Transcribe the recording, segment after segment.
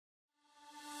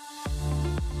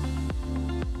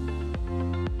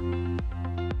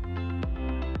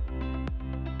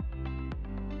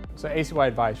So ACY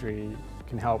Advisory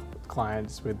can help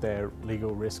clients with their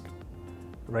legal risk,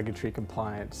 regulatory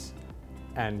compliance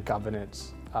and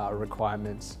governance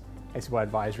requirements. ACY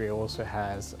Advisory also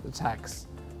has tax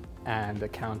and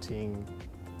accounting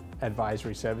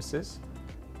advisory services.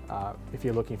 If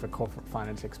you're looking for corporate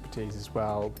finance expertise as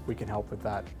well, we can help with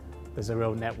that. There's a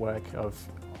real network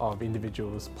of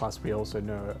individuals, plus we also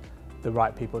know the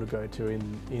right people to go to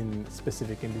in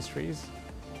specific industries.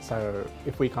 So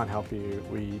if we can't help you,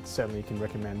 we certainly can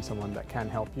recommend someone that can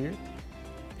help you.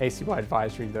 ACY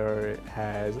Advisory though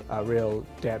has a real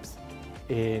depth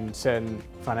in certain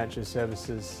financial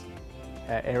services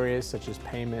areas such as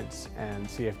payments and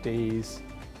CFDs,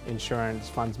 insurance,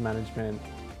 funds management.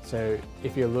 So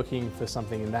if you're looking for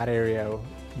something in that area,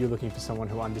 you're looking for someone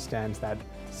who understands that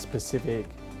specific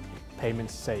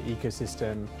payments, say,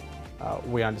 ecosystem.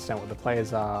 We understand what the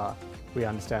players are, we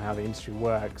understand how the industry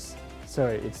works. So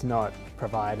it's not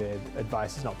provided,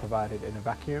 advice is not provided in a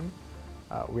vacuum.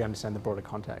 We understand the broader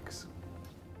context.